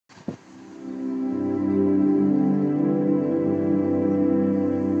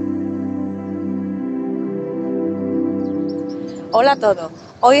Hola a todos,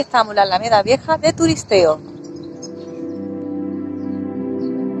 hoy estamos en la Alameda Vieja de Turisteo.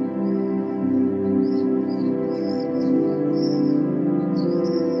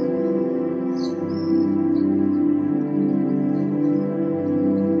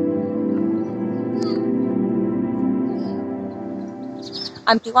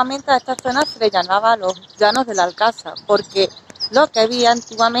 Antiguamente a esta zona se le llamaba los llanos del Alcázar, porque lo que había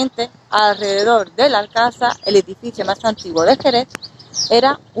antiguamente alrededor del Alcázar, el edificio más antiguo de Jerez,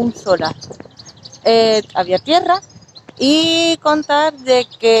 era un solar. Había tierra y contar de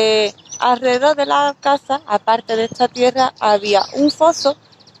que alrededor del Alcázar, aparte de esta tierra, había un foso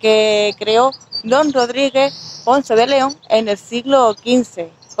que creó don Rodríguez Ponce de León en el siglo XV.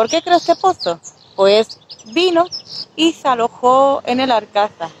 ¿Por qué creó este pozo? Pues vino y se alojó en el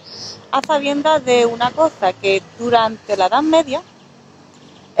Alcázar, a sabiendas de una cosa, que durante la Edad Media,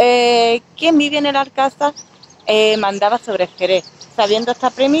 quien vivía en el Alcázar mandaba sobre Jerez. Sabiendo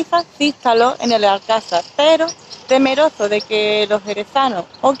esta premisa, se instaló en el Alcázar, pero temeroso de que los jerezanos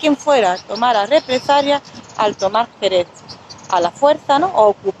o quien fuera tomara represalias al tomar Jerez a la fuerza, ¿no? O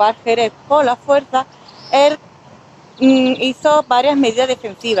ocupar Jerez por la fuerza, él hizo varias medidas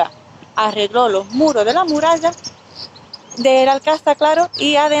defensivas. Arregló los muros de la muralla del Alcázar, claro,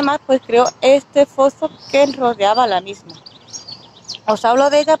 y además pues creó este foso que rodeaba la misma. Os hablo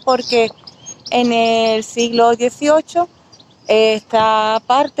de ella porque en el siglo XVIII esta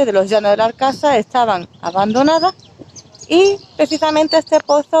parte de los llanos del Alcázar estaban abandonadas y precisamente este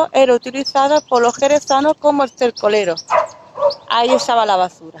pozo era utilizado por los jerezanos como estercolero. Ahí echaba la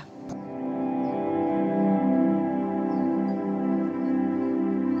basura.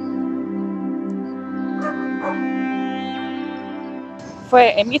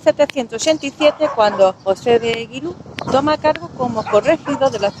 Fue en 1787 cuando José Eguiluz toma cargo como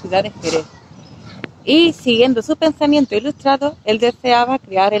corregidor de la ciudad de Jerez. Y siguiendo su pensamiento ilustrado, él deseaba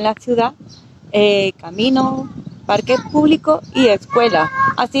crear en la ciudad caminos, parques públicos y escuelas.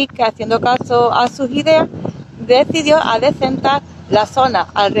 Así que, haciendo caso a sus ideas, decidió adecentar la zona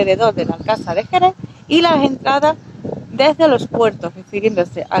alrededor del Alcázar de Jerez y las entradas desde los puertos,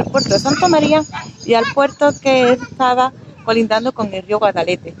 refiriéndose al puerto de Santa María y al puerto que estaba colindando con el río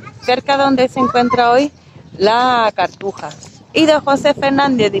Guadalete, cerca donde se encuentra hoy la Cartuja. Y don José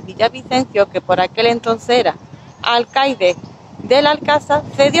Fernández de Villavicencio, que por aquel entonces era alcaide del Alcázar,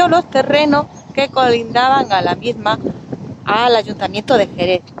 cedió los terrenos que colindaban a la misma al Ayuntamiento de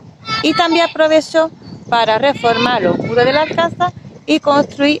Jerez. Y también aprovechó para reformar los muros del Alcázar y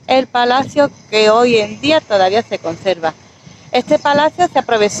construir el palacio que hoy en día todavía se conserva. Este palacio se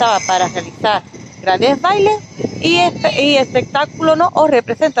aprovechaba para realizar grandes bailes y espectáculos, ¿no? O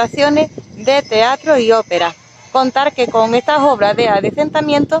representaciones de teatro y ópera. Contar que con estas obras de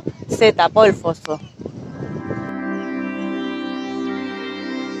adecentamiento se tapó el foso.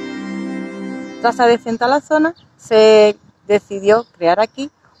 Tras adecentar la zona, se decidió crear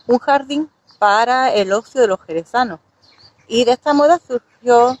aquí un jardín para el ocio de los jerezanos. Y de esta moda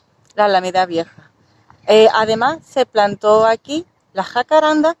surgió la Alameda Vieja. Además, se plantó aquí la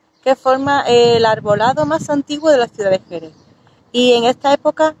jacaranda, que forma el arbolado más antiguo de la ciudad de Jerez. Y en esta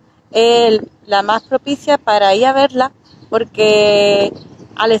época la más propicia para ir a verla, porque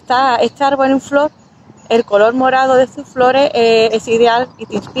al estar este árbol en flor, el color morado de sus flores es ideal y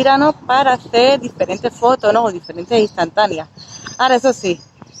te inspira, ¿no?, para hacer diferentes fotos, ¿no?, o diferentes instantáneas. Ahora, eso sí,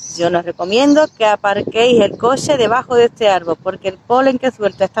 yo os recomiendo que aparquéis el coche debajo de este árbol, porque el polen que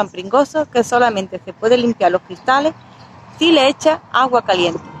suelta es tan pringoso que solamente se puede limpiar los cristales si le echa agua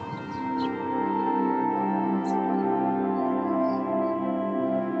caliente.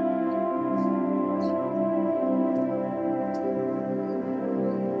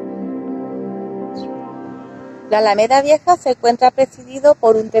 La Alameda Vieja se encuentra presidido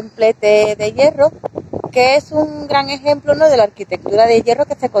por un templete de hierro, que es un gran ejemplo, ¿no?, de la arquitectura de hierro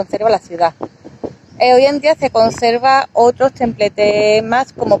que se conserva en la ciudad. Hoy en día se conserva otros templetes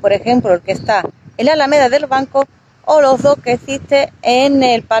más, como por ejemplo el que está en la Alameda del Banco o los dos que existen en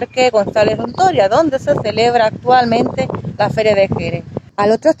el Parque González Hontoria, donde se celebra actualmente la Feria de Jerez.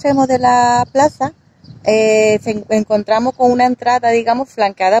 Al otro extremo de la plaza encontramos con una entrada, digamos,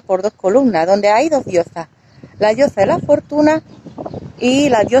 flanqueada por dos columnas, donde hay dos diosas. La diosa de la fortuna y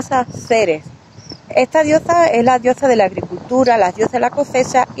la diosa Jerez. Esta diosa es la diosa de la agricultura, la diosa de la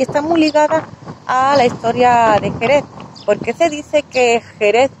cosecha, y está muy ligada a la historia de Jerez, porque se dice que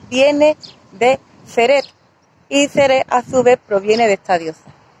Jerez viene de Jerez y Jerez a su vez proviene de esta diosa.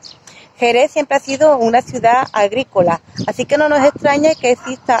 Jerez siempre ha sido una ciudad agrícola, así que no nos extraña que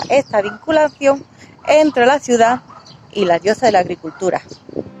exista esta vinculación entre la ciudad y la diosa de la agricultura.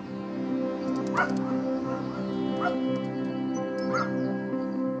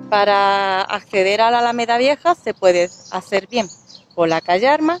 Para acceder a la Alameda Vieja se puede hacer bien por la calle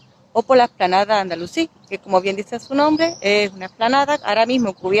Armas o por la explanada Andalusí, que como bien dice su nombre, es una explanada ahora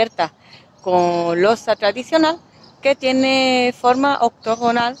mismo cubierta con losa tradicional que tiene forma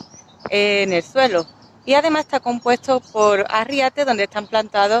octogonal en el suelo y además está compuesto por arriates donde están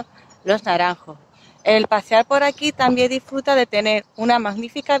plantados los naranjos. El pasear por aquí también disfruta de tener una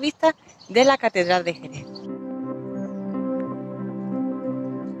magnífica vista de la Catedral de Jerez.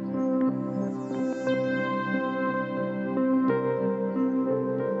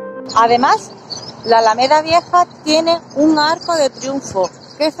 Además, la Alameda Vieja tiene un arco de triunfo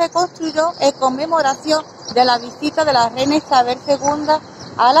que se construyó en conmemoración de la visita de la reina Isabel II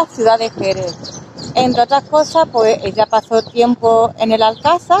a la ciudad de Jerez. Entre otras cosas, pues ella pasó tiempo en el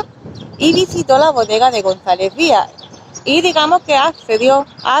Alcázar y visitó la bodega de González Vías y digamos que accedió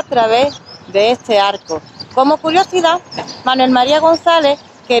a través de este arco. Como curiosidad, Manuel María González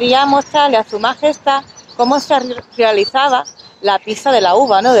quería mostrarle a su majestad cómo se realizaba la pisa de la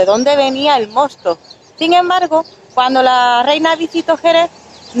uva, ¿no? De dónde venía el mosto. Sin embargo, cuando la reina visitó Jerez,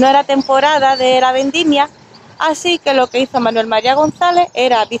 no era temporada de la vendimia, así que lo que hizo Manuel María González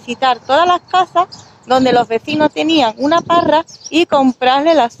era visitar todas las casas donde los vecinos tenían una parra y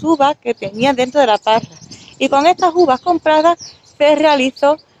comprarle las uvas que tenían dentro de la parra. Y con estas uvas compradas se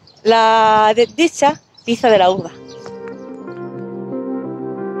realizó la dicha pisa de la uva.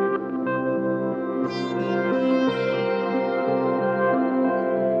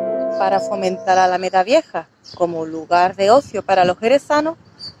 Para fomentar a Alameda Vieja como lugar de ocio para los jerezanos,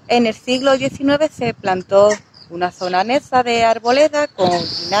 en el siglo XIX se plantó una zona anexa de arboleda con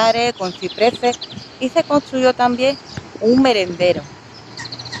pinares, con cipreses y se construyó también un merendero.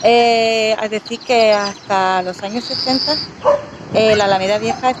 Es decir que hasta los años 60 la Alameda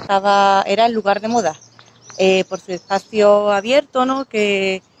Vieja era el lugar de moda por su espacio abierto, ¿no?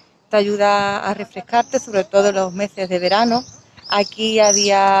 Que te ayuda a refrescarte, sobre todo en los meses de verano. Aquí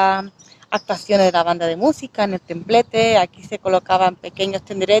había actuaciones de la banda de música en el templete, aquí se colocaban pequeños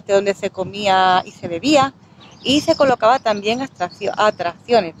tenderetes donde se comía y se bebía y se colocaba también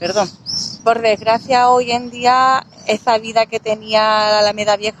atracciones. Por desgracia hoy en día esa vida que tenía la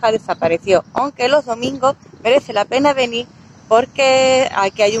Alameda Vieja desapareció, aunque los domingos merece la pena venir porque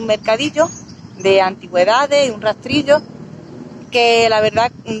aquí hay un mercadillo de antigüedades y un rastrillo que la verdad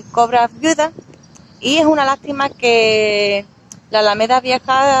cobra viuda y es una lástima que la Alameda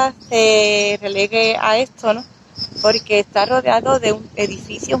Vieja se relegue a esto, ¿no? Porque está rodeado de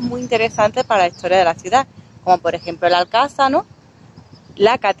edificios muy interesantes para la historia de la ciudad, como por ejemplo el Alcázar, ¿no?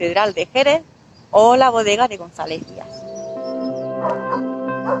 La Catedral de Jerez o la bodega de González Vías.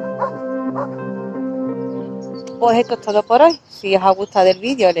 Pues esto es todo por hoy. Si os ha gustado el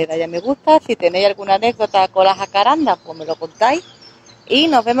vídeo, le dais a me gusta. Si tenéis alguna anécdota con las jacarandas, pues me lo contáis. Y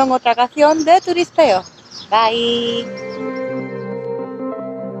nos vemos en otra ocasión de Turisteo. Bye.